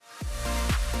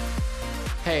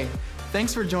Hey,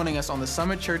 thanks for joining us on the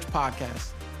Summit Church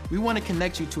podcast. We want to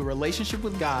connect you to a relationship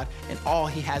with God and all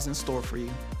He has in store for you.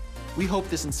 We hope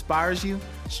this inspires you,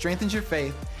 strengthens your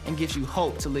faith, and gives you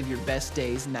hope to live your best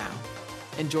days now.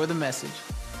 Enjoy the message.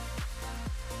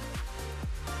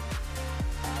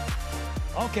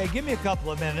 Okay, give me a couple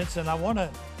of minutes, and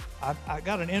I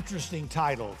got an interesting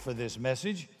title for this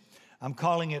message. I'm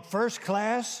calling it First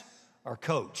Class or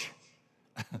Coach.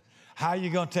 How are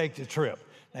you going to take the trip?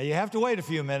 Now, you have to wait a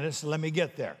few minutes, so let me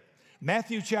get there.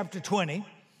 Matthew chapter 20,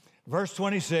 verse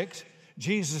 26,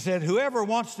 Jesus said, "Whoever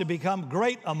wants to become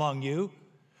great among you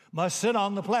must sit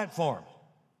on the platform."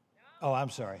 Oh, I'm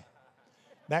sorry.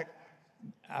 I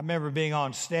remember being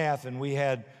on staff, and we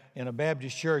had, in a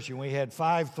Baptist church, and we had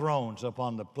 5 thrones up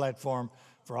on the platform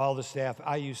for all the staff.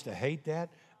 I used to hate that.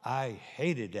 I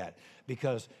hated that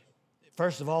because,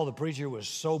 first of all, the preacher was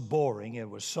so boring. It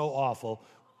was so awful.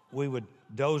 We would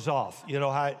doze off. You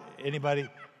know how anybody,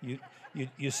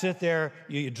 you sit there,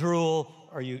 you drool,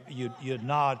 or you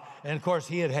nod. And, of course,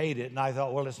 he had hated it. And I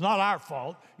thought, well, it's not our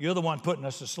fault. You're the one putting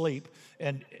us to sleep.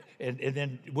 And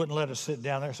then wouldn't let us sit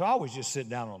down there. So I always just sit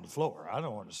down on the floor. I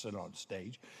don't want to sit on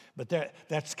stage. But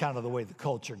that's kind of the way the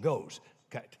culture goes.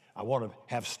 I want to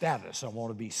have status. I want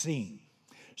to be seen.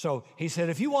 So he said,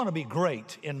 if you want to be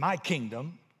great in my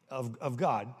kingdom of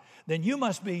God, then you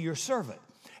must be your servant.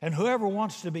 And whoever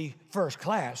wants to be first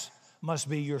class must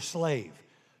be your slave.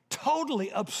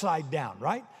 Totally upside down,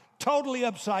 right? Totally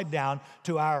upside down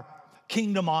to our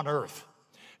kingdom on earth.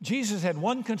 Jesus had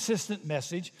one consistent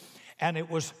message, and it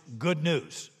was good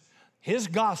news. His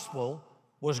gospel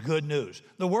was good news.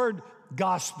 The word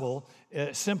gospel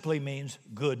simply means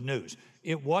good news.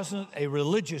 It wasn't a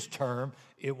religious term.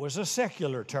 It was a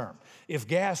secular term. If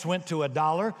gas went to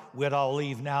 $1, we'd all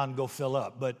leave now and go fill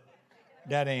up, but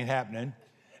that ain't happening.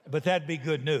 But that'd be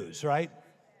good news, right?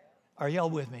 Are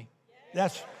y'all with me?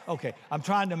 That's okay. I'm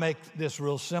trying to make this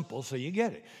real simple so you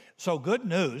get it. So good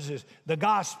news is the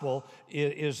gospel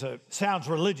sounds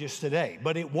religious today,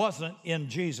 but it wasn't in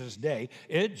Jesus' day.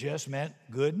 It just meant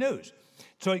good news.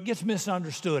 So it gets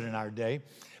misunderstood in our day,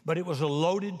 but it was a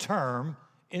loaded term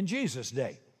in Jesus'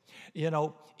 day. You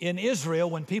know, in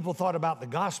Israel, when people thought about the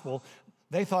gospel,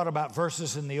 they thought about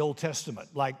verses in the Old Testament,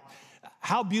 like,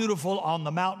 how beautiful on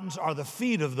the mountains are the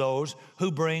feet of those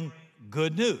who bring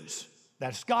good news.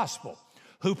 That's gospel.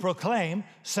 Who proclaim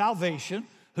salvation,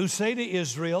 who say to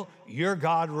Israel, your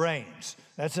God reigns.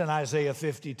 That's in Isaiah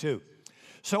 52.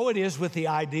 So it is with the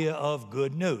idea of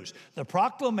good news. The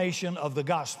proclamation of the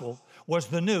gospel was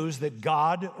the news that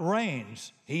God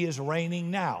reigns. He is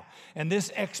reigning now. And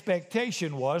this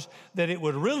expectation was that it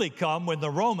would really come when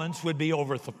the Romans would be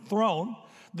overthrown,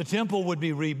 the temple would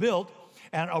be rebuilt,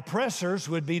 and oppressors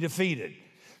would be defeated.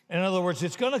 In other words,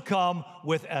 it's going to come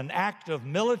with an act of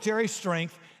military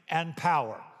strength and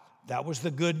power. That was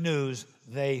the good news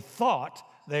they thought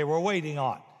they were waiting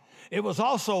on. It was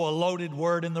also a loaded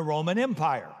word in the Roman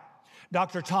Empire.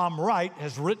 Dr. Tom Wright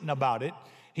has written about it.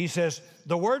 He says,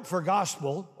 the word for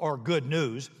gospel, or good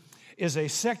news, is a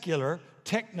secular,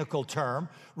 technical term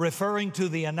referring to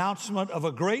the announcement of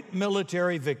a great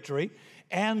military victory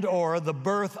and or the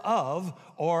birth of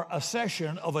or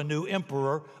accession of a new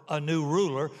emperor, a new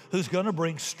ruler, who's going to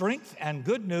bring strength and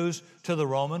good news to the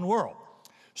Roman world.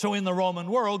 So in the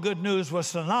Roman world, good news was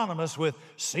synonymous with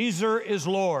Caesar is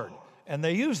Lord, and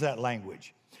they used that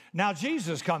language. Now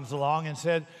Jesus comes along and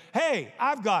said, hey,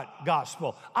 I've got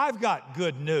gospel, I've got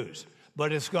good news,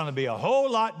 but it's going to be a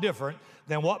whole lot different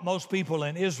than what most people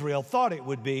in Israel thought it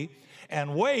would be,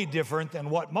 and way different than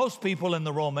what most people in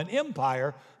the Roman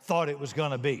Empire thought it was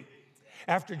going to be.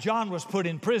 After John was put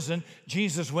in prison,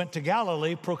 Jesus went to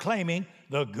Galilee proclaiming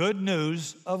the good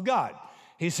news of God.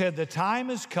 He said, the time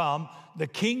has come, the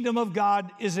kingdom of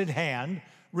God is at hand,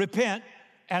 repent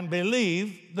and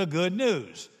believe the good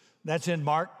news. That's in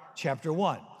Mark chapter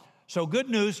 1. So good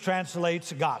news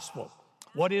translates gospel.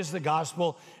 What is the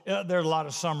gospel? There are a lot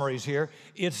of summaries here.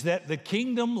 It's that the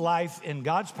kingdom life in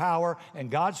God's power and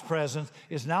God's presence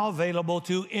is now available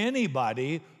to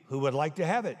anybody who would like to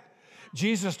have it.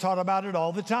 Jesus taught about it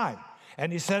all the time,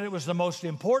 and he said it was the most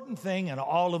important thing in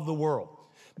all of the world.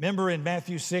 Remember in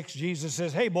Matthew 6, Jesus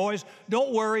says, hey boys,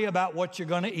 don't worry about what you're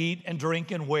going to eat and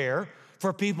drink and wear.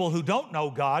 For people who don't know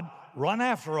God, run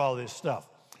after all this stuff.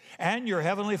 And your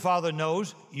heavenly Father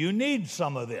knows you need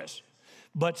some of this.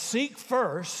 But seek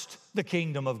first the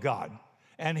kingdom of God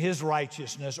and his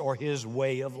righteousness, or his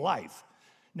way of life.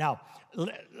 Now,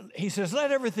 he says,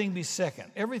 let everything be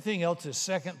second. Everything else is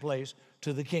second place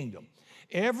to the kingdom.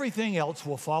 Everything else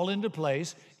will fall into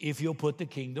place if you'll put the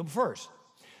kingdom first.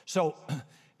 So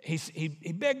he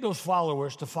begged those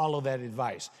followers to follow that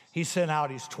advice. He sent out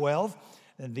his 12.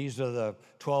 and these are the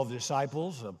 12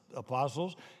 disciples,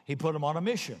 apostles. He put them on a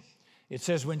mission. It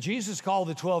says when Jesus called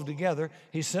the 12 together,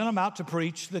 he sent them out to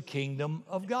preach the kingdom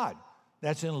of God.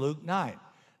 That's in Luke 9.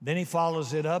 Then he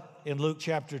follows it up in Luke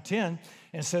chapter 10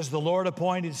 and says, the Lord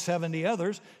appointed 70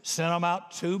 others, sent them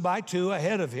out 2 by 2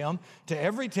 ahead of him to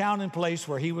every town and place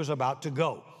where he was about to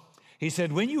go. He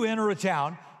said, when you enter a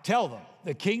town, tell them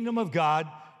the kingdom of God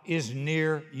is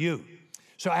near you.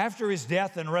 So after his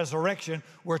death and resurrection,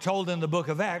 we're told in the book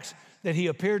of Acts that he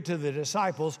appeared to the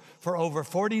disciples for over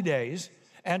 40 days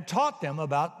and taught them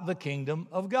about the kingdom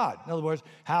of God. In other words,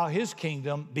 how his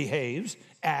kingdom behaves,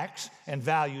 acts, and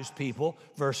values people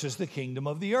versus the kingdom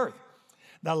of the earth.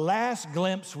 The last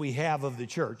glimpse we have of the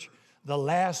church, the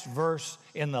last verse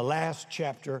in the last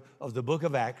chapter of the book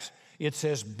of Acts, it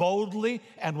says, boldly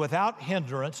and without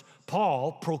hindrance,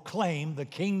 Paul proclaimed the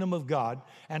kingdom of God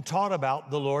and taught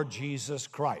about the Lord Jesus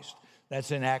Christ.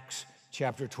 That's in Acts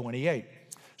chapter 28.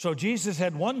 So Jesus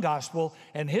had one gospel,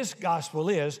 and his gospel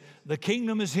is, the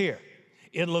kingdom is here.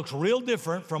 It looks real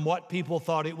different from what people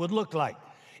thought it would look like.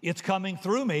 It's coming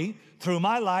through me, through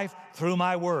my life, through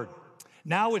my word.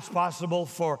 Now it's possible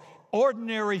for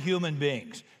ordinary human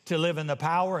beings to live in the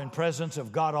power and presence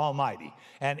of God Almighty.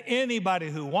 And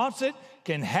anybody who wants it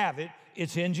can have it.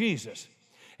 It's in Jesus.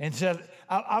 And so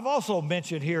I've also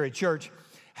mentioned here at church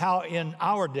how in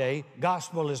our day,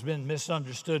 gospel has been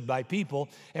misunderstood by people.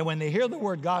 And when they hear the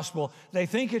word gospel, they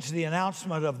think it's the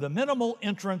announcement of the minimal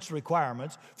entrance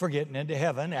requirements for getting into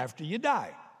heaven after you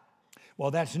die. Well,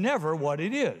 that's never what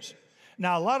it is.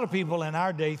 Now, a lot of people in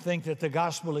our day think that the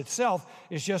gospel itself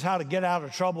is just how to get out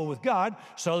of trouble with God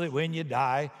so that when you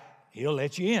die, he'll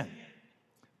let you in.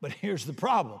 But here's the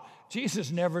problem.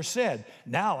 Jesus never said,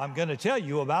 now I'm going to tell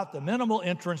you about the minimal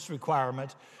entrance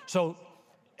requirements so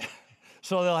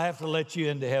they'll have to let you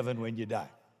into heaven when you die.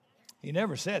 He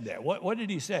never said that. What did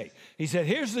he say? He said,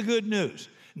 here's the good news.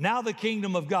 Now the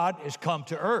kingdom of God has come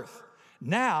to earth.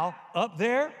 Now, up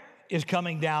there is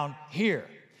coming down here.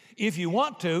 If you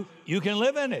want to, you can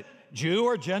live in it. Jew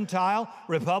or Gentile,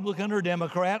 Republican or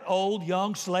Democrat, old,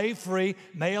 young, slave-free,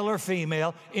 male or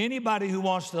female, anybody who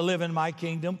wants to live in my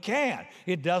kingdom can.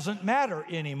 It doesn't matter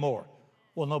anymore.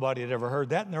 Well, nobody had ever heard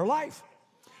that in their life.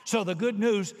 So the good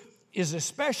news is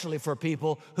especially for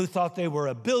people who thought they were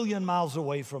 1 billion miles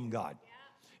away from God.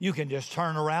 You can just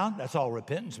turn around. That's all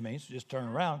repentance means. Just turn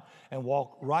around and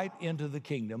walk right into the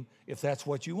kingdom if that's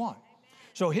what you want.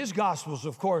 So his gospels,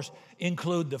 of course,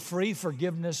 include the free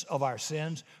forgiveness of our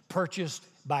sins purchased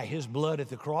by his blood at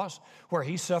the cross, where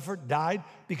he suffered, died,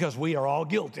 because we are all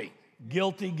guilty,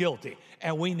 guilty,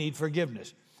 and we need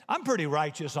forgiveness. I'm pretty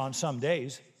righteous on some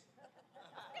days.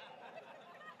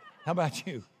 How about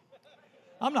you?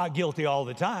 I'm not guilty all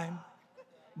the time,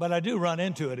 but I do run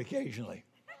into it occasionally.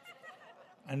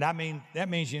 And that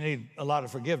means you need a lot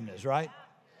of forgiveness, right?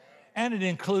 And it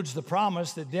includes the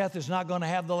promise that death is not going to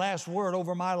have the last word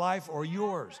over my life or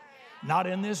yours. Not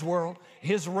in this world.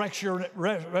 His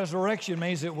resurrection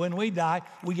means that when we die,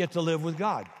 we get to live with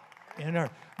God in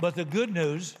earth. But the good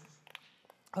news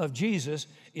of Jesus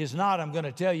is not, I'm going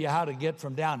to tell you how to get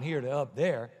from down here to up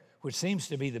there, which seems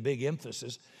to be the big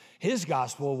emphasis. His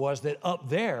gospel was that up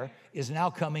there is now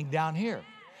coming down here.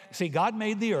 See, God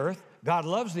made the earth, God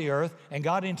loves the earth, and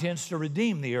God intends to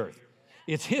redeem the earth.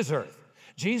 It's his earth.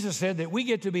 Jesus said that we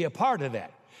get to be a part of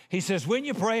that. He says, when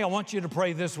you pray, I want you to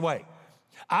pray this way.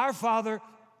 Our Father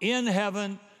in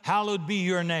heaven, hallowed be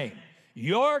your name.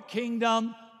 Your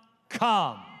kingdom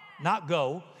come, not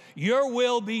go. Your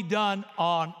will be done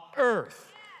on earth,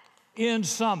 in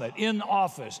Summit, in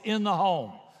office, in the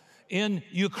home, in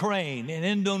Ukraine, in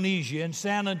Indonesia, in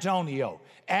San Antonio,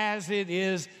 as it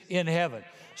is in heaven.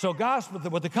 So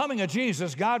with the coming of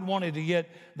Jesus, God wanted to get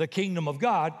the kingdom of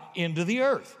God into the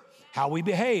earth. How we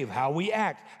behave, how we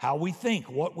act, how we think,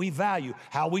 what we value,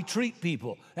 how we treat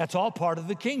people. That's all part of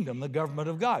the kingdom, the government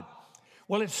of God.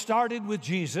 Well, it started with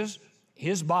Jesus,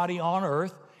 his body on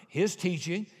earth, his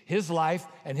teaching, his life,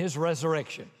 and his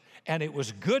resurrection. And it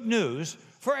was good news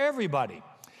for everybody.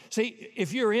 See,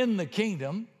 if you're in the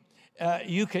kingdom,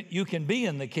 you can be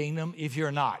in the kingdom if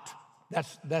you're not.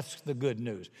 That's the good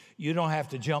news. You don't have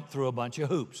to jump through a bunch of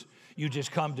hoops. You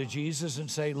just come to Jesus and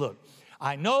say, look,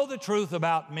 I know the truth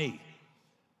about me.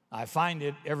 I find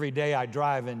it every day I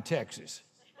drive in Texas.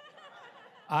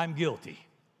 I'm guilty.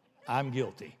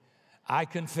 I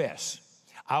confess.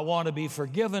 I want to be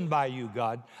forgiven by you,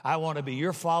 God. I want to be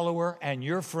your follower and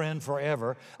your friend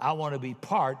forever. I want to be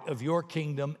part of your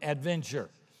kingdom adventure.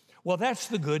 Well, that's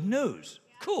the good news.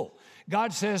 Cool.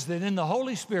 God says that in the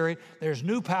Holy Spirit, there's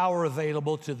new power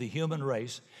available to the human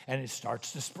race, and it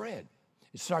starts to spread.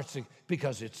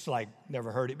 Because it's like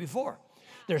never heard it before.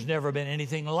 There's never been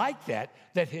anything like that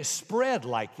has spread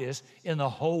like this in the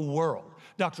whole world.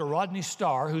 Dr. Rodney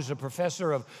Starr, who's a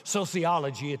professor of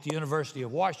sociology at the University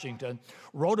of Washington,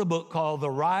 wrote a book called The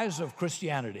Rise of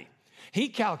Christianity. He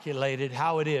calculated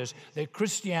how it is that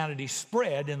Christianity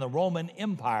spread in the Roman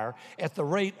Empire at the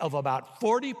rate of about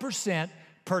 40%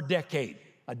 per decade.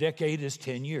 A decade is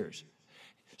 10 years.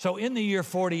 So in the year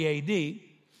 40 A.D.,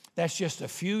 that's just a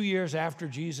few years after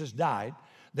Jesus died,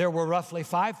 there were roughly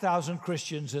 5,000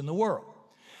 Christians in the world.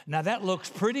 Now that looks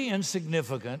pretty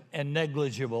insignificant and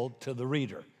negligible to the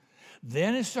reader.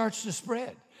 Then it starts to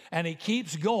spread, and it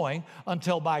keeps going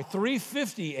until by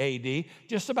 350 A.D.,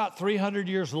 just about 300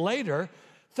 years later,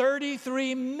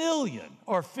 33 million,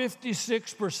 or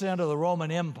 56% of the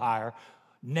Roman Empire,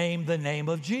 named the name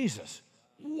of Jesus.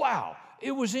 Wow,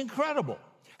 it was incredible.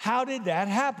 How did that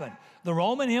happen? The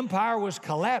Roman Empire was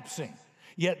collapsing,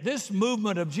 yet this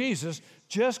movement of Jesus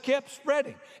just kept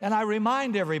spreading. And I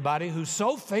remind everybody who's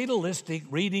so fatalistic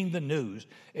reading the news,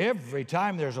 every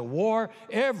time there's a war,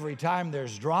 every time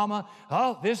there's drama,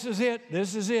 oh, this is it,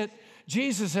 this is it.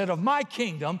 Jesus said, of my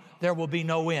kingdom, there will be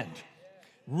no end.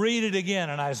 Read it again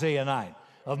in Isaiah 9.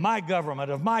 Of my government,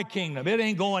 of my kingdom, it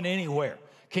ain't going anywhere.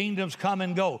 Kingdoms come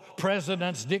and go.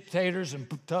 Presidents, dictators, and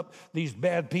these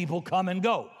bad people come and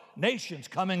go. Nations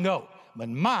come and go. But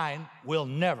mine will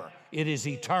never. It is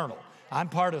eternal. I'm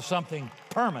part of something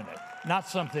permanent, not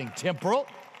something temporal.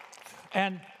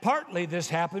 And partly this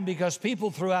happened because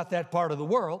people throughout that part of the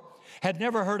world had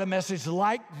never heard a message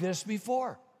like this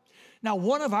before. Now,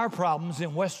 one of our problems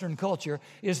in Western culture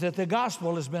is that the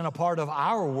gospel has been a part of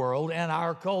our world and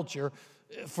our culture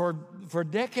for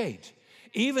decades.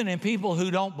 Even in people who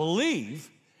don't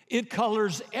believe, it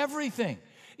colors everything.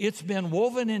 It's been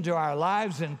woven into our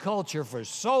lives and culture for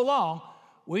so long,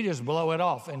 we just blow it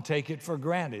off and take it for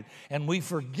granted. And we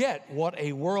forget what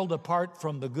a world apart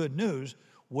from the good news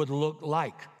would look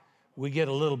like. We get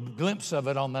a little glimpse of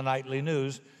it on the nightly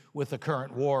news with the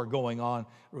current war going on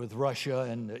with Russia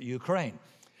and Ukraine.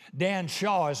 Dan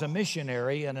Shaw is a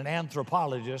missionary and an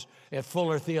anthropologist at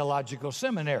Fuller Theological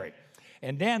Seminary.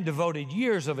 And Dan devoted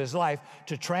years of his life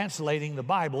to translating the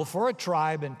Bible for a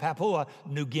tribe in Papua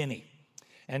New Guinea.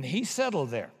 And he settled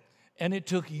there. And it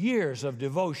took years of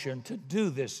devotion to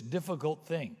do this difficult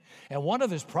thing. And one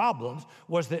of his problems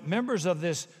was that members of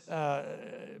this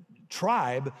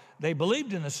tribe, they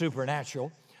believed in the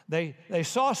supernatural. They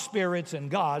saw spirits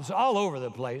and gods all over the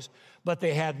place, but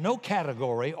they had no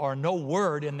category or no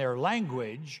word in their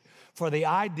language for the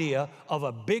idea of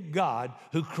a big God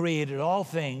who created all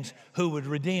things, who would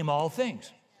redeem all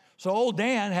things. So old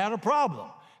Dan had a problem.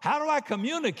 How do I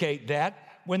communicate that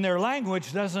when their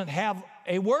language doesn't have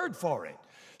a word for it?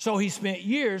 So he spent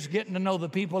years getting to know the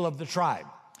people of the tribe.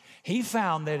 He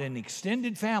found that in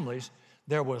extended families,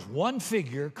 there was one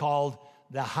figure called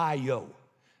the Hayo.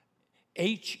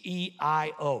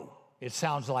 H-E-I-O. It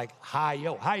sounds like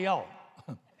Hayo. Hayo.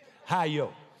 Hayo.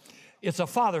 It's a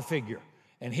father figure,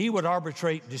 and he would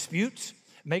arbitrate disputes,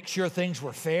 make sure things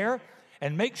were fair,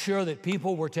 and make sure that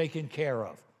people were taken care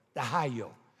of. The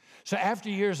Hayo. So after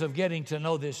years of getting to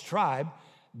know this tribe,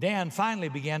 Dan finally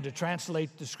began to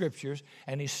translate the scriptures,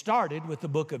 and he started with the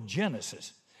book of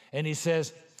Genesis. And he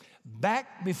says,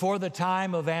 back before the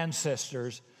time of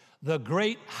ancestors, the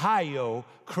great Hayo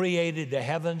created the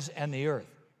heavens and the earth.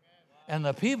 And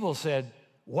the people said,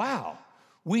 wow,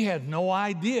 we had no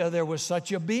idea there was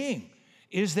such a being.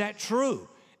 Is that true?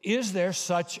 Is there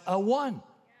such a one?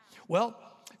 Well,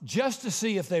 just to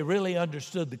see if they really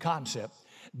understood the concept,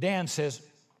 Dan says,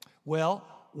 well,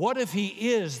 what if he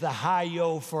is the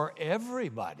Hayo for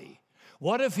everybody?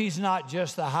 What if he's not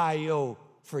just the Hayo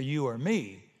for you or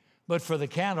me, but for the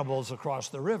cannibals across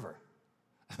the river?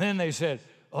 Then they said,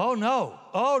 oh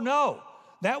no,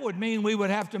 that would mean we would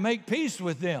have to make peace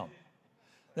with them.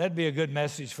 That'd be a good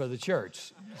message for the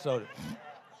church. So,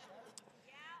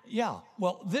 yeah,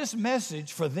 well, this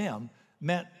message for them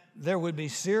meant there would be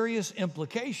serious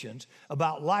implications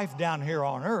about life down here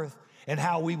on earth and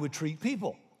how we would treat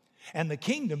people. And the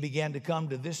kingdom began to come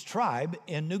to this tribe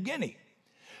in New Guinea.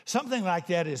 Something like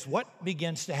that is what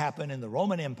begins to happen in the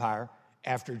Roman Empire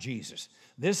after Jesus.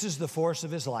 This is the force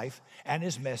of his life and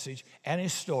his message and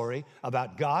his story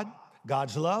about God,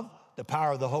 God's love, the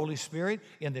power of the Holy Spirit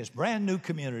in this brand new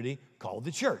community called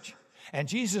the church. And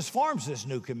Jesus forms this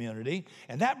new community,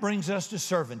 and that brings us to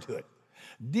servanthood.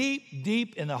 Deep,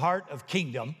 deep in the heart of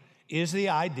kingdom is the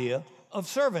idea of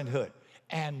servanthood.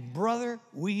 And brother,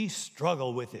 we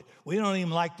struggle with it. We don't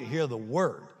even like to hear the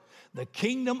word. The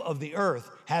kingdom of the earth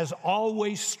has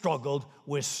always struggled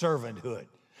with servanthood.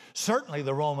 Certainly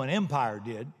the Roman Empire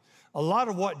did. A lot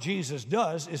of what Jesus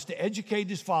does is to educate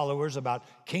his followers about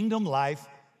kingdom life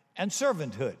and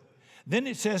servanthood. Then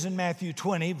it says in Matthew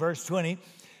 20, verse 20,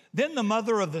 then the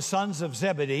mother of the sons of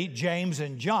Zebedee, James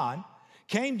and John,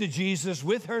 came to Jesus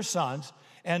with her sons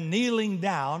and kneeling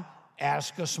down,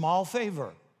 asked a small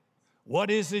favor.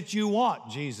 What is it you want?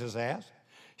 Jesus asked.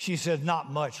 She said,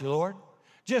 not much, Lord.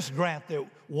 Just grant that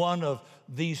one of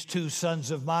these two sons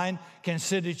of mine can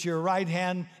sit at your right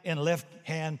hand and left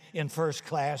hand in first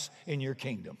class in your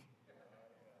kingdom.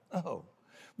 Oh,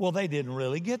 well, they didn't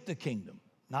really get the kingdom,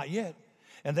 not yet.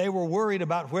 And they were worried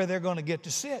about where they're going to get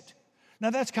to sit. Now,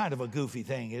 that's kind of a goofy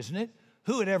thing, isn't it?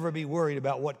 Who would ever be worried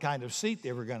about what kind of seat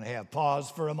they were going to have?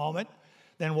 Pause for a moment.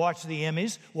 Then watch the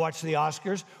Emmys, watch the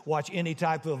Oscars, watch any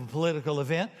type of political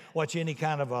event, watch any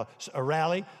kind of a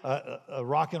rally, a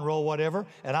rock and roll, whatever,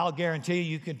 and I'll guarantee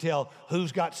you can tell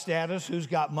who's got status, who's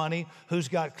got money, who's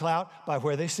got clout by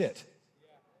where they sit.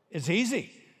 It's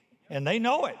easy, and they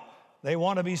know it. They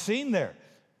want to be seen there.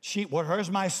 Where's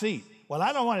my seat? Well,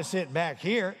 I don't want to sit back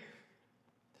here.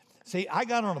 See, I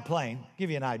got on a plane,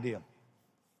 give you an idea,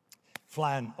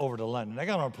 flying over to London. I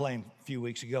got on a plane a few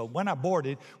weeks ago. When I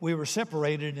boarded, we were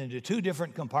separated into two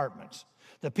different compartments.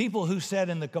 The people who sat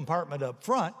in the compartment up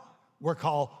front were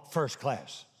called first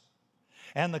class.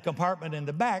 And the compartment in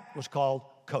the back was called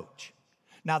coach.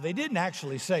 Now, they didn't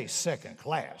actually say second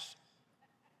class,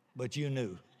 but you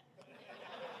knew.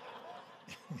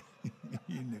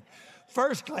 You knew.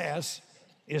 First class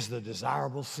is the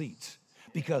desirable seats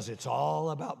because it's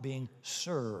all about being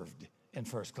served in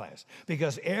first class,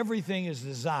 because everything is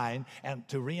designed and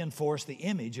to reinforce the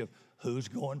image of who's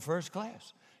going first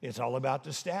class. It's all about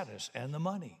the status and the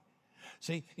money.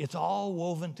 See, it's all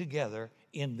woven together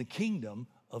in the kingdom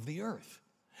of the earth.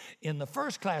 In the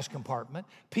first class compartment,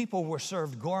 people were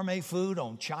served gourmet food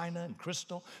on china and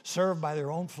crystal, served by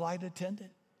their own flight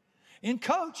attendant. In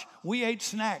coach, we ate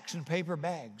snacks in paper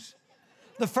bags.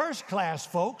 The first class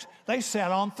folks, they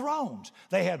sat on thrones.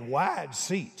 They had wide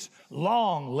seats,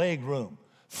 long leg room,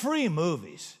 free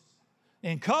movies.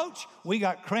 In coach, we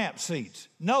got cramped seats,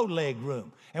 no leg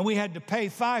room, and we had to pay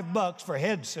 $5 for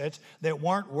headsets that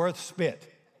weren't worth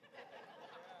spit.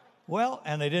 Well,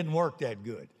 and they didn't work that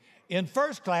good. In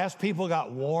first class, people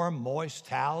got warm, moist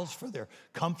towels for their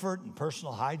comfort and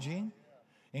personal hygiene.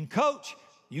 In coach,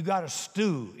 you got a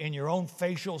stew in your own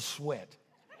facial sweat.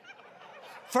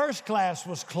 First class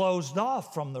was closed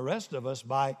off from the rest of us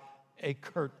by a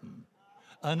curtain,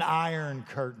 an iron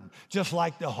curtain, just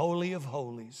like the Holy of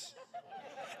Holies.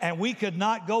 And we could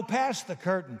not go past the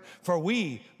curtain, for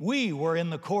we were in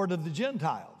the court of the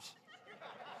Gentiles.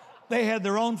 They had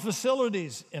their own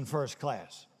facilities in first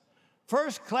class.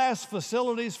 First class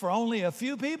facilities for only a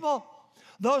few people.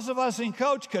 Those of us in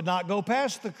coach could not go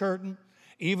past the curtain,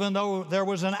 even though there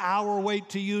was an hour wait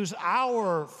to use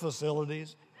our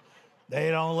facilities. They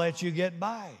don't let you get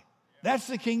by. That's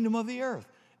the kingdom of the earth.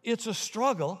 It's a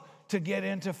struggle to get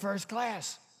into first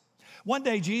class. One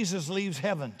day, Jesus leaves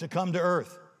heaven to come to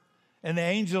earth, and the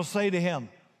angels say to him,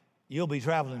 you'll be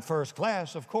traveling first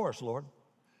class, of course, Lord.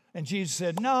 And Jesus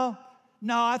said, no,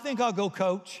 I think I'll go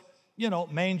coach. You know,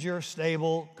 manger,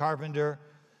 stable, carpenter,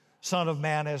 Son of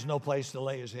Man has no place to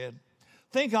lay his head.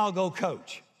 Think I'll go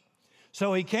coach.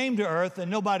 So he came to earth,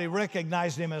 and nobody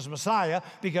recognized him as Messiah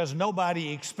because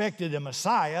nobody expected a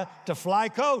Messiah to fly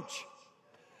coach.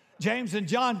 James and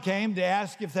John came to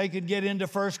ask if they could get into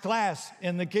first class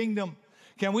in the kingdom.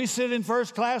 Can we sit in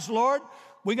first class, Lord?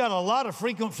 We got a lot of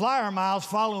frequent flyer miles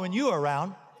following you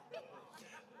around.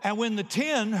 And when the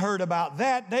 10 heard about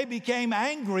that, they became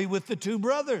angry with the two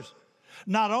brothers.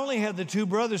 Not only had the two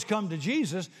brothers come to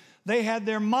Jesus, they had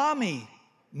their mommy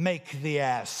make the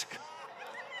ask.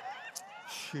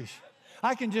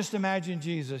 I can just imagine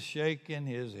Jesus shaking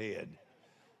his head.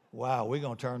 Wow, we're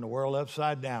going to turn the world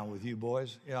upside down with you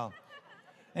boys. Yeah.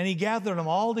 And he gathered them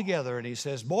all together and he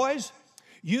says, boys,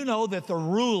 you know that the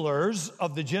rulers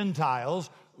of the Gentiles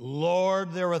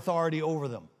lord their authority over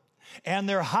them, and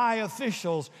their high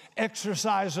officials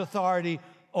exercise authority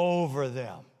over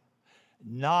them.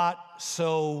 Not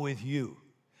so with you.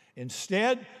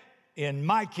 Instead, in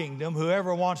my kingdom,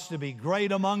 whoever wants to be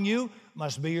great among you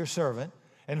must be your servant,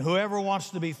 and whoever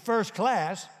wants to be first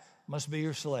class must be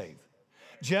your slave.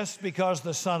 Just because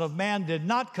the Son of Man did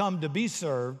not come to be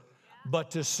served,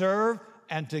 but to serve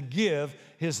and to give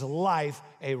his life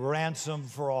a ransom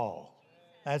for all.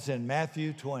 That's in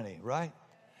Matthew 20, right?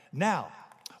 Now,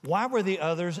 why were the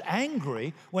others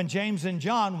angry when James and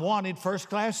John wanted first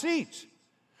class seats?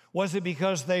 Was it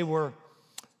because they were,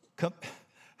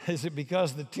 is it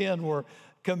because the 10 were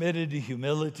committed to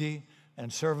humility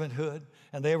and servanthood,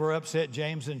 and they were upset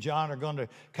James and John are going to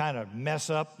kind of mess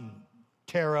up and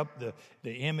tear up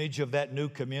the image of that new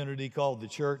community called the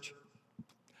church?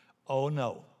 Oh,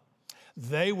 no.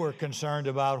 They were concerned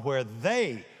about where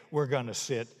they were going to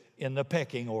sit in the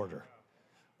pecking order.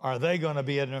 Are they going to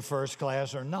be in the first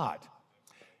class or not?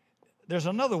 There's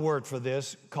another word for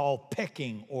this called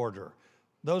pecking order.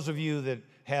 Those of you that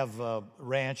have a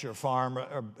ranch or farm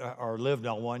or lived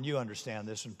on one, you understand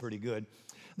this one pretty good.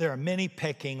 There are many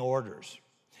pecking orders.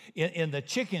 In the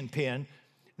chicken pen,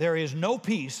 there is no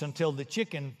peace until the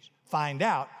chickens find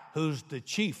out who's the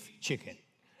chief chicken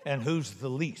and who's the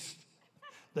least.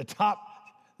 The top,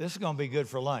 this is going to be good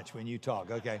for lunch when you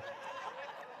talk, okay?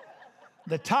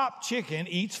 The top chicken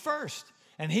eats first,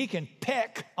 and he can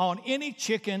peck on any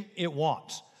chicken it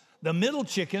wants. The middle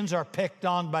chickens are pecked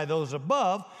on by those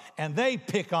above, and they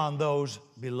pick on those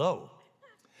below.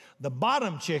 The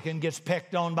bottom chicken gets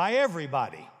pecked on by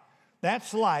everybody.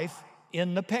 That's life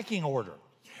in the pecking order.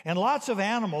 And lots of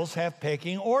animals have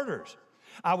pecking orders.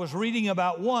 I was reading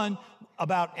about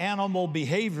animal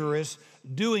behaviorists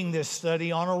doing this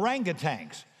study on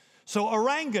orangutans. So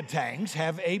orangutans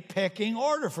have a pecking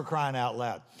order, for crying out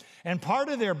loud. And part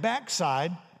of their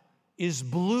backside is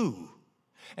blue.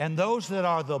 And those that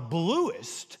are the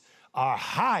bluest are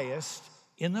highest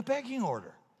in the pecking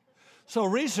order. So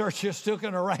researchers took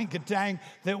an orangutan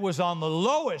that was on the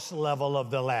lowest level of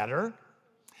the ladder,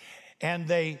 and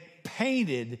they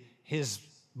painted his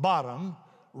bottom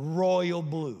royal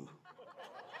blue.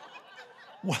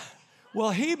 Well,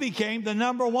 he became the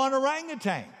number one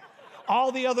orangutan.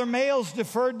 All the other males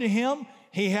deferred to him.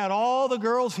 He had all the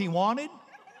girls he wanted.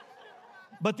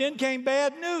 But then came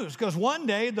bad news, because one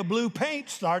day the blue paint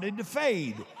started to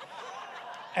fade.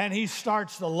 And he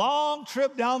starts the long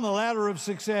trip down the ladder of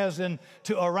success into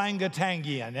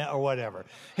orangutangian or whatever.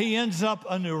 He ends up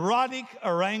a neurotic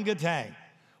orangutan.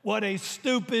 What a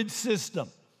stupid system.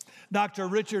 Dr.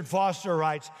 Richard Foster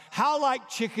writes, "How like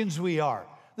chickens we are.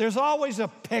 There's always a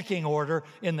pecking order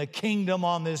in the kingdom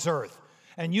on this earth,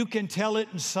 and you can tell it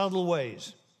in subtle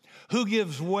ways. Who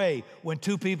gives way when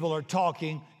two people are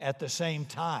talking at the same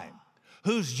time?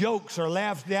 Whose jokes are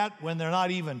laughed at when they're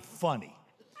not even funny?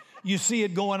 You see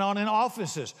it going on in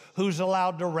offices. Who's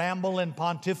allowed to ramble and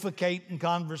pontificate in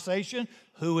conversation?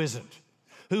 Who isn't?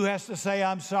 Who has to say,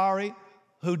 'I'm sorry'?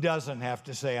 Who doesn't have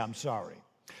to say, 'I'm sorry'?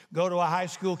 Go to a high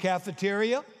school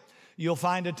cafeteria. You'll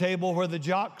find a table where the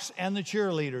jocks and the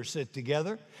cheerleaders sit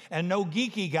together, and no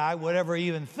geeky guy would ever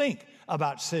even think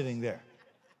about sitting there.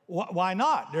 Why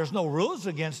not? There's no rules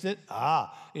against it.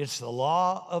 It's the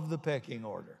law of the pecking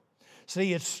order.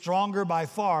 See, it's stronger by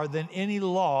far than any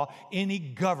law any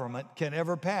government can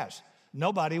ever pass.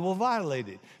 Nobody will violate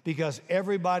it because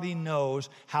everybody knows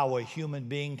how a human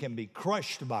being can be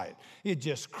crushed by it. It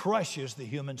just crushes the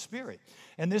human spirit.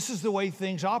 And this is the way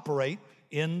things operate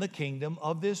in the kingdom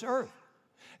of this earth.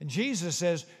 And Jesus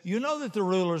says, you know that the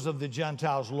rulers of the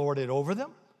Gentiles lord it over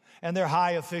them, and their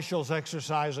high officials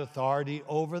exercise authority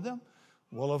over them?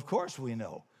 Well, of course we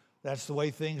know. That's the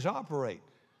way things operate.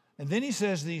 And then he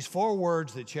says these four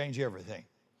words that change everything.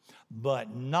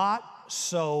 But not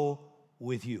so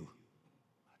with you.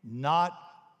 Not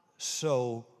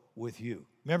so with you.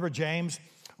 Remember James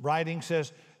writing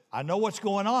says, I know what's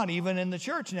going on even in the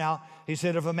church now. He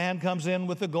said, if a man comes in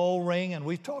with a gold ring, and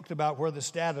we've talked about where the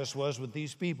status was with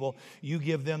these people, you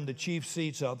give them the chief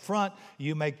seats up front.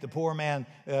 You make the poor man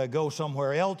go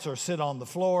somewhere else or sit on the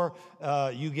floor.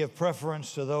 You give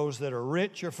preference to those that are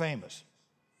rich or famous.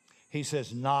 He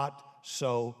says, not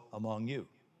so among you.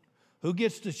 Who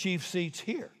gets the chief seats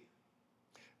here?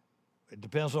 It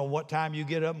depends on what time you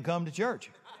get up and come to church.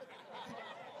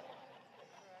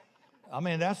 I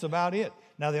mean, that's about it.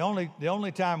 Now, the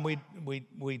only time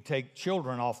we take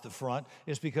children off the front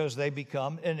is because they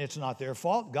become, and it's not their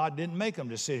fault. God didn't make them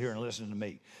to sit here and listen to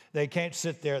me. They can't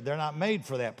sit there. They're not made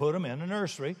for that. Put them in the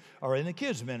nursery or in the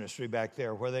kids' ministry back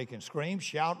there where they can scream,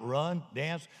 shout, run,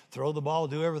 dance, throw the ball,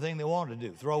 do everything they want to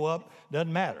do. Throw up,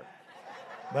 doesn't matter.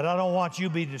 But I don't want you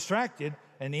to be distracted,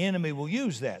 and the enemy will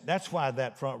use that. That's why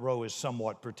that front row is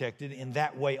somewhat protected in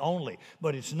that way only.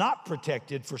 But it's not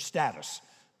protected for status.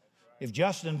 If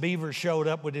Justin Bieber showed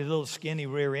up with his little skinny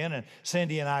rear end and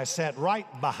Cindy and I sat right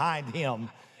behind him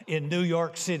in New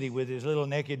York City with his little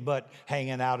naked butt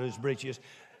hanging out of his breeches,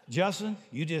 Justin,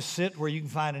 you just sit where you can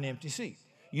find an empty seat.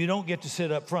 You don't get to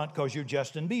sit up front because you're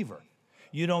Justin Bieber.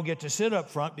 You don't get to sit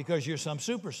up front because you're some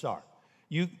superstar.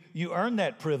 You earn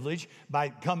that privilege by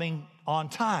coming on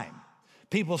time.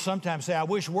 People sometimes say, I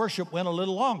wish worship went a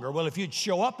little longer. Well, if you'd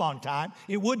show up on time,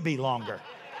 it would be longer.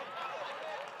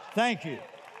 Thank you.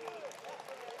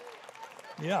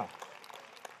 Yeah.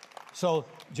 So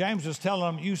James was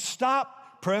telling them, you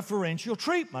stop preferential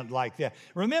treatment like that.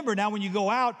 Remember, now when you go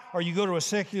out or you go to a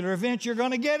secular event, you're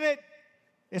going to get it.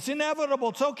 It's inevitable.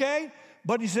 It's okay.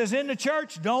 But he says, in the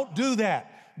church, don't do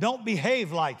that. Don't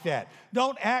behave like that.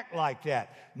 Don't act like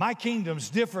that. My kingdom's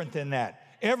different than that.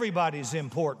 Everybody's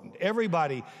important.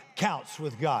 Everybody counts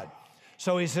with God.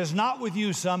 So he says, not with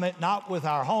you, Summit, not with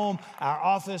our home, our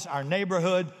office, our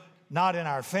neighborhood, not in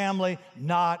our family,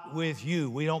 not with you.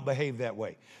 We don't behave that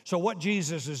way. So what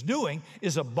Jesus is doing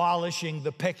is abolishing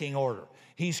the pecking order.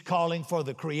 He's calling for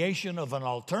the creation of an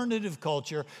alternative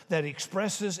culture that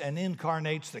expresses and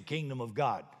incarnates the kingdom of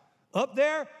God. Up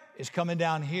there is coming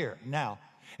down here now.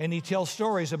 And he tells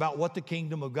stories about what the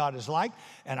kingdom of God is like.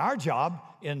 And our job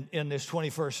in this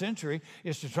 21st century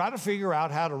is to try to figure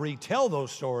out how to retell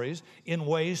those stories in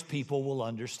ways people will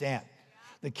understand.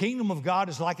 The kingdom of God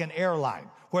is like an airline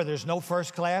where there's no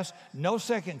first class, no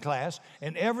second class,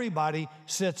 and everybody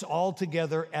sits all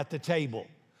together at the table.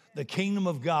 The kingdom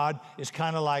of God is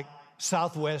kind of like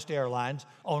Southwest Airlines,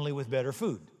 only with better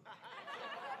food.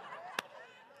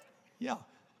 Yeah.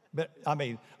 But, I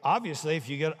mean, obviously,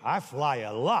 I fly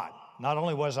a lot. Not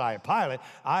only was I a pilot,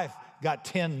 I've got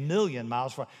 10 million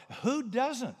miles for. Who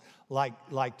doesn't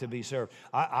like to be served?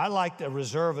 I like to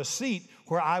reserve a seat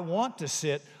where I want to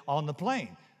sit on the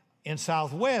plane. In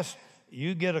Southwest,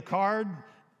 you get a card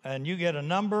and you get a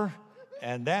number,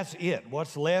 and that's it.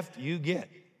 What's left, you get.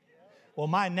 Well,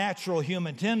 my natural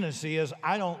human tendency is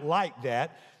I don't like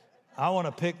that. I want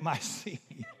to pick my seat.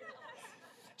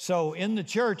 So in the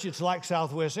church, it's like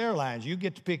Southwest Airlines. You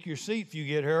get to pick your seat if you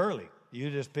get here early.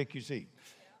 You just pick your seat.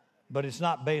 But it's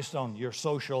not based on your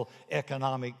social,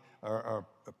 economic, or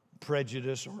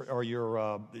prejudice or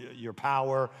your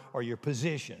power or your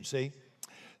position, see?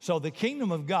 So the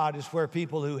kingdom of God is where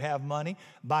people who have money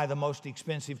buy the most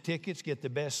expensive tickets, get the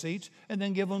best seats, and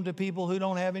then give them to people who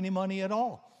don't have any money at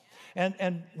all.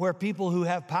 And where people who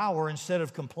have power, instead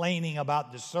of complaining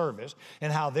about the service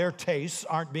and how their tastes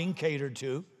aren't being catered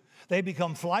to, they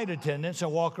become flight attendants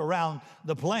and walk around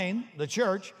the plane, the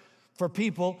church, for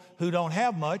people who don't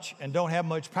have much and don't have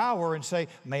much power and say,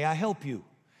 may I help you?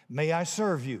 May I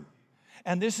serve you?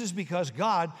 And this is because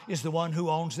God is the one who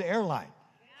owns the airline.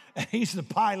 And he's the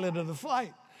pilot of the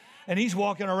flight. And he's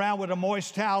walking around with a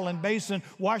moist towel and basin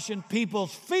washing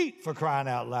people's feet, for crying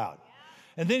out loud.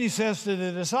 And then he says to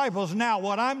the disciples, now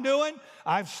what I'm doing,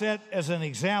 I've set as an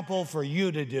example for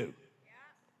you to do.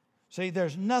 See,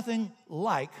 there's nothing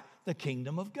like the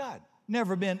kingdom of God.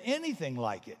 Never been anything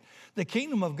like it. The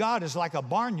kingdom of God is like a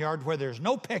barnyard where there's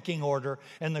no pecking order,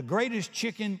 and the greatest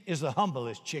chicken is the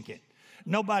humblest chicken.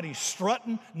 Nobody's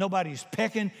strutting, nobody's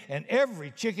pecking, and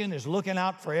every chicken is looking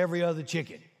out for every other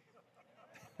chicken.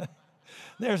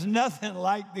 There's nothing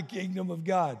like the kingdom of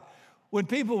God. When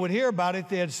people would hear about it,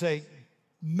 they'd say,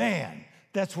 man,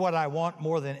 that's what I want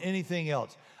more than anything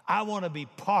else. I want to be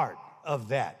part of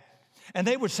that. And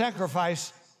they would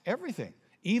sacrifice everything,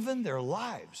 even their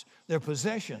lives, their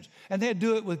possessions, and they'd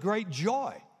do it with great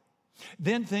joy.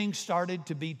 Then things started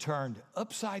to be turned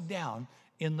upside down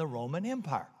in the Roman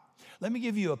Empire. Let me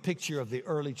give you a picture of the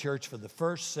early church for the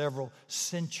first several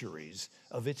centuries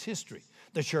of its history.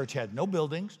 The church had no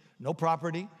buildings, no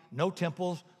property, no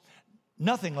temples,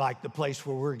 nothing like the place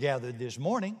where we're gathered this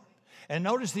morning. And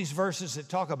notice these verses that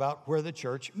talk about where the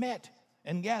church met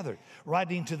and gathered.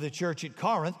 Writing to the church at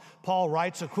Corinth, Paul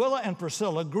writes, Aquila and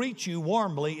Priscilla greet you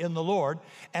warmly in the Lord,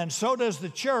 and so does the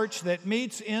church that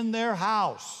meets in their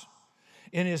house.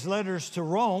 In his letters to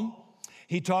Rome,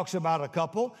 he talks about a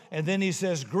couple, and then he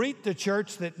says, greet the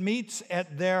church that meets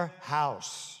at their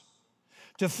house.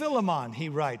 To Philemon, he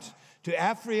writes, to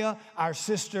Aphria, our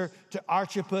sister, to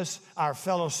Archippus, our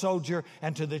fellow soldier,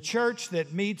 and to the church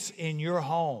that meets in your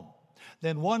home.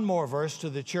 Then one more verse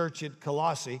to the church at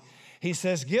Colossae. He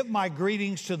says, give my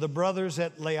greetings to the brothers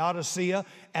at Laodicea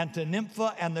and to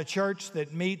Nympha and the church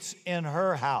that meets in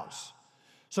her house.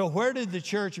 So where did the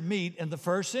church meet in the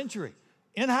first century?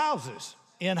 In houses,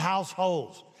 in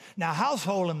households. Now,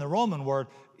 household in the Roman word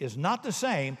is not the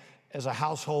same as a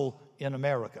household in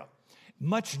America.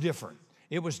 Much different.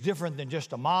 It was different than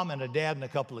just a mom and a dad and a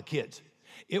couple of kids.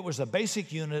 It was a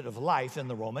basic unit of life in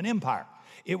the Roman Empire.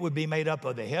 It would be made up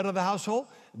of the head of the household,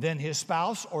 then his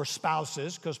spouse or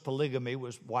spouses, because polygamy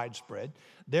was widespread,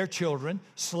 their children,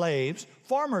 slaves,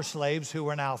 former slaves who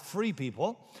were now free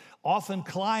people, often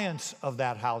clients of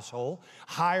that household,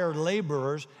 hired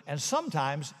laborers, and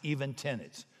sometimes even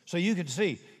tenants. So you can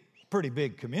see, pretty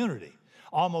big community.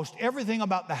 Almost everything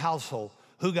about the household,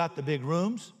 who got the big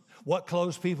rooms, what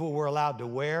clothes people were allowed to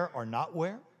wear or not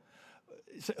wear,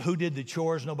 who did the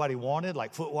chores nobody wanted,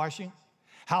 like foot washing,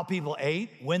 how people ate,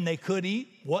 when they could eat,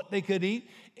 what they could eat.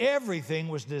 Everything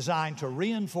was designed to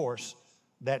reinforce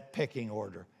that pecking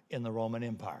order in the Roman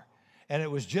Empire. And it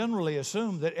was generally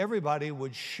assumed that everybody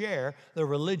would share the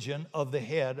religion of the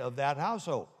head of that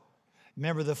household.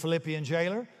 Remember the Philippian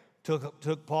jailer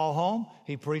took Paul home,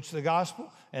 he preached the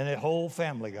gospel, and the whole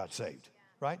family got saved,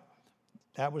 right?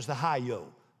 That was the Hayo.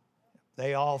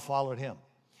 They all followed him.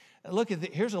 And look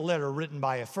here's a letter written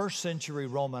by a first century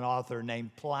Roman author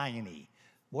named Pliny.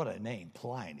 What a name,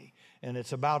 Pliny. And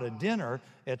it's about a dinner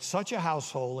at such a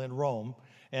household in Rome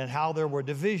and how there were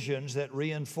divisions that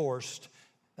reinforced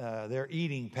their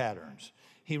eating patterns.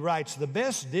 He writes, the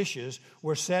best dishes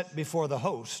were set before the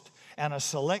host and a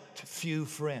select few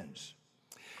friends.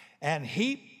 And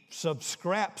heaps of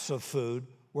scraps of food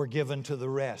were given to the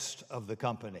rest of the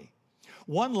company.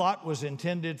 One lot was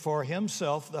intended for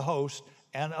himself, the host,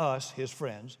 and us, his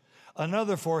friends.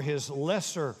 Another for his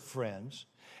lesser friends.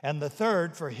 And the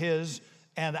third for his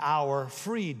and our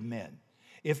freedmen.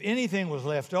 If anything was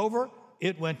left over,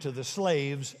 it went to the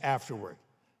slaves afterward.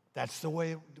 That's the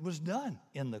way it was done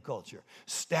in the culture.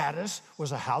 Status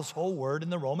was a household word in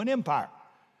the Roman Empire.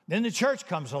 Then the church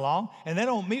comes along, and they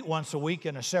don't meet once a week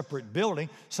in a separate building,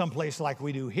 someplace like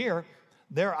we do here.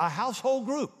 They're a household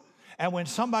group. And when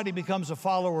somebody becomes a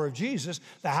follower of Jesus,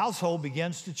 the household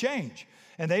begins to change.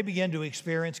 And they begin to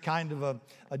experience kind of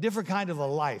a different kind of a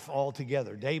life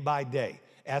altogether, day by day,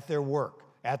 at their work,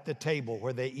 at the table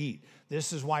where they eat.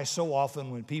 This is why so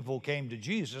often when people came to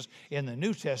Jesus in the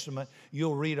New Testament,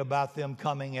 you'll read about them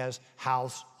coming as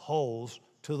households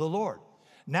to the Lord.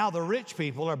 Now the rich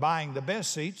people are buying the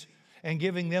best seats and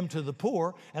giving them to the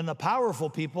poor, and the powerful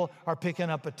people are picking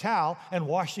up a towel and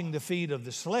washing the feet of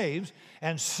the slaves,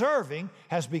 and serving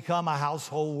has become a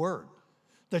household word.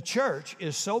 The church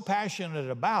is so passionate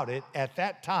about it at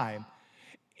that time.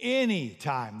 Any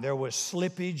time there was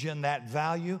slippage in that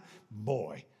value,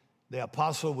 boy, the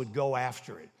apostle would go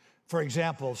after it. For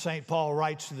example, St. Paul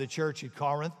writes to the church at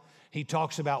Corinth. He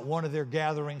talks about one of their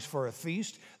gatherings for a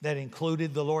feast that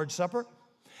included the Lord's Supper.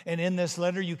 And in this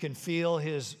letter, you can feel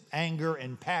his anger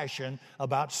and passion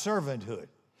about servanthood.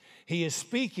 He is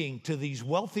speaking to these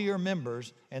wealthier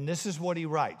members, and this is what he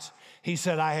writes. He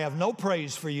said, I have no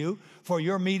praise for you, for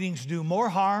your meetings do more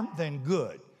harm than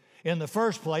good. In the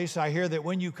first place, I hear that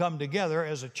when you come together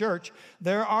as a church,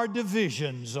 there are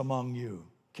divisions among you.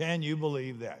 Can you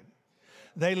believe that?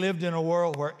 They lived in a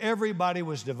world where everybody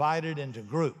was divided into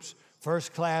groups,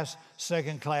 first class,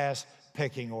 second class,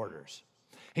 pecking orders.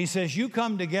 He says, you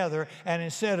come together, and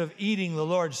instead of eating the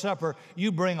Lord's Supper,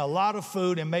 you bring a lot of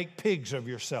food and make pigs of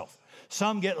yourself.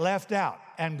 Some get left out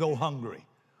and go hungry.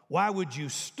 Why would you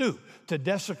stoop to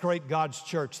desecrate God's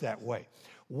church that way?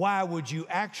 Why would you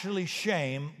actually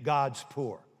shame God's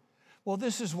poor? Well,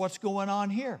 this is what's going on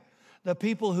here. The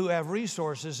people who have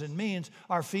resources and means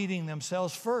are feeding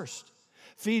themselves first,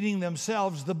 feeding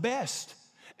themselves the best,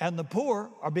 and the poor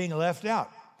are being left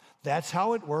out. That's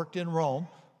how it worked in Rome.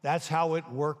 That's how it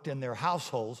worked in their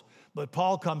households. But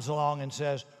Paul comes along and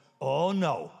says, oh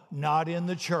no, not in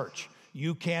the church.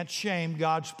 You can't shame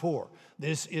God's poor.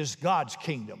 This is God's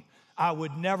kingdom. I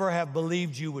would never have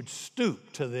believed you would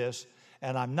stoop to this,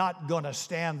 and I'm not going to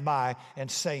stand by and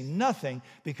say nothing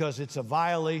because it's a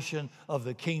violation of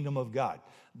the kingdom of God.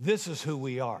 This is who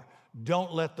we are.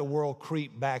 Don't let the world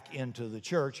creep back into the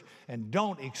church, and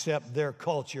don't accept their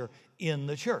culture in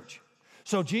the church.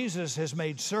 So Jesus has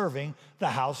made serving the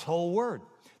household word.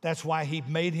 That's why he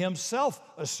made himself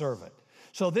a servant.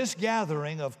 So this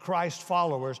gathering of Christ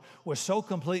followers was so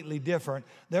completely different,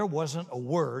 there wasn't a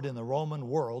word in the Roman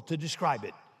world to describe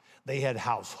it. They had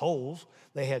households,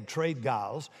 they had trade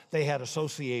guilds, they had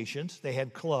associations, they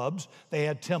had clubs, they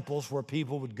had temples where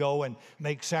people would go and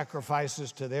make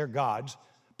sacrifices to their gods,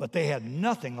 but they had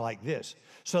nothing like this.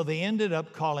 So they ended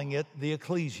up calling it the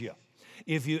ecclesia.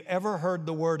 If you ever heard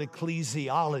the word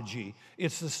ecclesiology,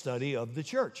 it's the study of the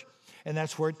church, and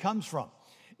that's where it comes from.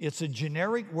 It's a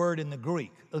generic word in the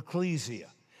Greek, ecclesia.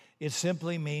 It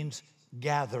simply means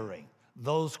gathering,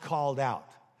 those called out.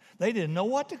 They didn't know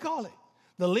what to call it.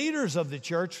 The leaders of the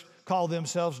church called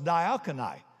themselves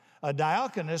diakoni. A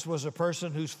diakonus was a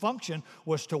person whose function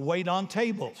was to wait on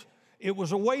tables. It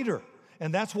was a waiter,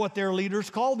 and that's what their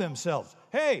leaders called themselves.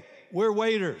 Hey, we're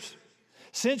waiters.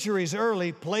 Centuries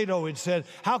early, Plato had said,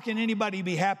 how can anybody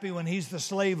be happy when he's the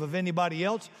slave of anybody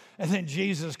else? And then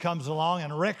Jesus comes along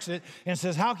and wrecks it and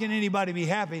says, how can anybody be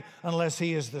happy unless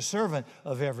he is the servant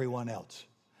of everyone else?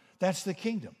 That's the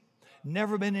kingdom.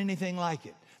 Never been anything like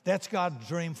it. That's God's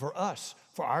dream for us,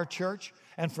 for our church,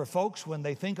 and for folks when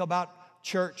they think about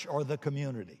church or the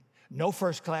community. No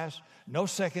first class, no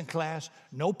second class,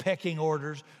 no pecking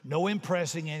orders, no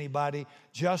impressing anybody,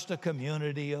 just a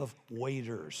community of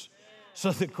waiters.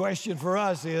 So the question for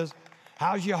us is,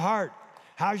 how's your heart?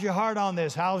 How's your heart on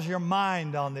this? How's your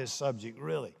mind on this subject,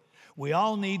 really? We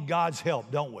all need God's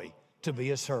help, don't we, to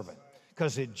be a servant,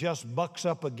 because it just bucks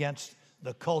up against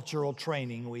the cultural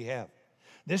training we have.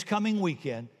 This coming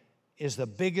weekend is the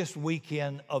biggest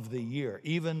weekend of the year,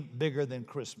 even bigger than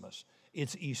Christmas.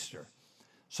 It's Easter.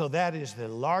 So that is the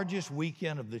largest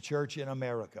weekend of the church in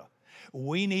America.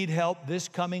 We need help this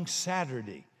coming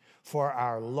Saturday for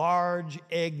our large,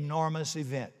 enormous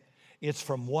event. It's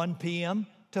from 1 p.m.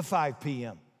 to 5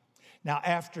 p.m. Now,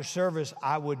 after service,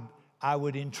 I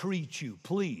would entreat you,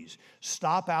 please,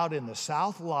 stop out in the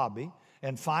south lobby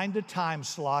and find a time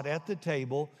slot at the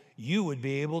table you would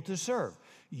be able to serve.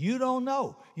 You don't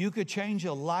know. You could change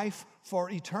a life for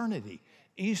eternity.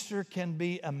 Easter can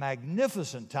be a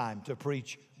magnificent time to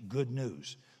preach good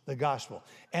news, the gospel,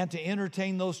 and to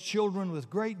entertain those children with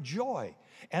great joy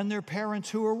and their parents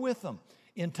who are with them,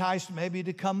 enticed maybe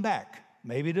to come back,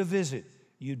 maybe to visit.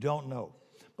 You don't know.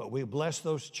 But we bless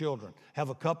those children, have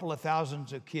a couple of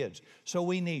thousands of kids. So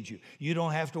we need you. You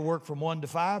don't have to work from 1 to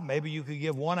 5. Maybe you could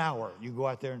give 1 hour. You go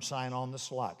out there and sign on the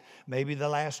slot. Maybe the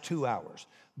last 2 hours.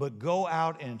 But go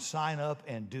out and sign up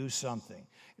and do something.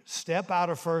 Step out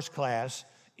of first class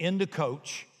into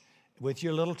coach with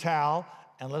your little towel,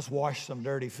 and let's wash some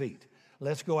dirty feet.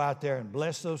 Let's go out there and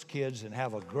bless those kids and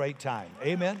have a great time.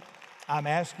 Amen? I'm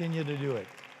asking you to do it.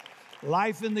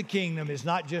 Life in the kingdom is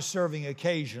not just serving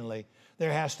occasionally.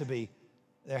 There has to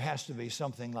be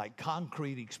something like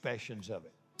concrete expressions of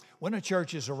it. When a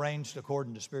church is arranged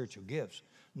according to spiritual gifts,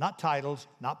 not titles,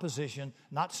 not position,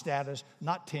 not status,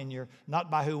 not tenure,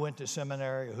 not by who went to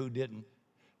seminary or who didn't,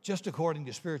 just according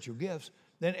to spiritual gifts,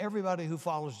 then everybody who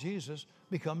follows Jesus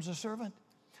becomes a servant.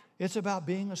 It's about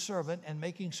being a servant and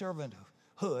making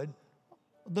servanthood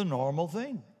the normal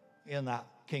thing in that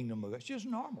kingdom of God. It's just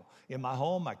normal. In my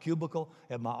home, my cubicle,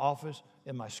 at my office,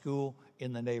 in my school,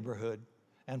 in the neighborhood.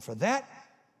 And for that,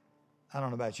 I don't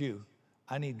know about you,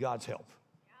 I need God's help.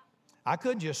 I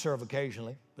could just serve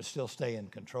occasionally, but still stay in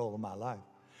control of my life.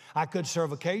 I could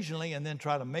serve occasionally and then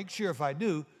try to make sure if I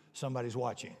do, somebody's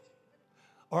watching.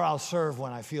 Or I'll serve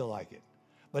when I feel like it.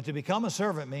 But to become a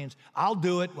servant means I'll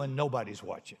do it when nobody's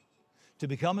watching. To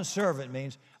become a servant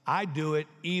means I do it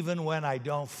even when I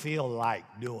don't feel like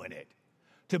doing it.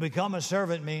 To become a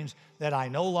servant means that I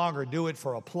no longer do it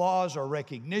for applause or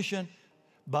recognition,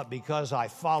 but because I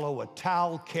follow a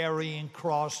towel-carrying,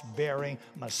 cross-bearing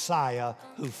Messiah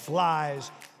who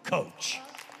flies coach.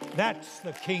 That's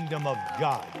the kingdom of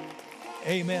God.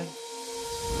 Amen.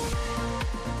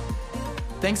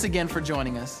 Thanks again for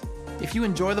joining us. If you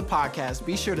enjoy the podcast,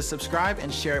 be sure to subscribe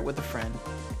and share it with a friend.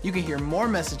 You can hear more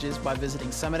messages by visiting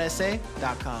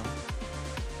summitsa.com.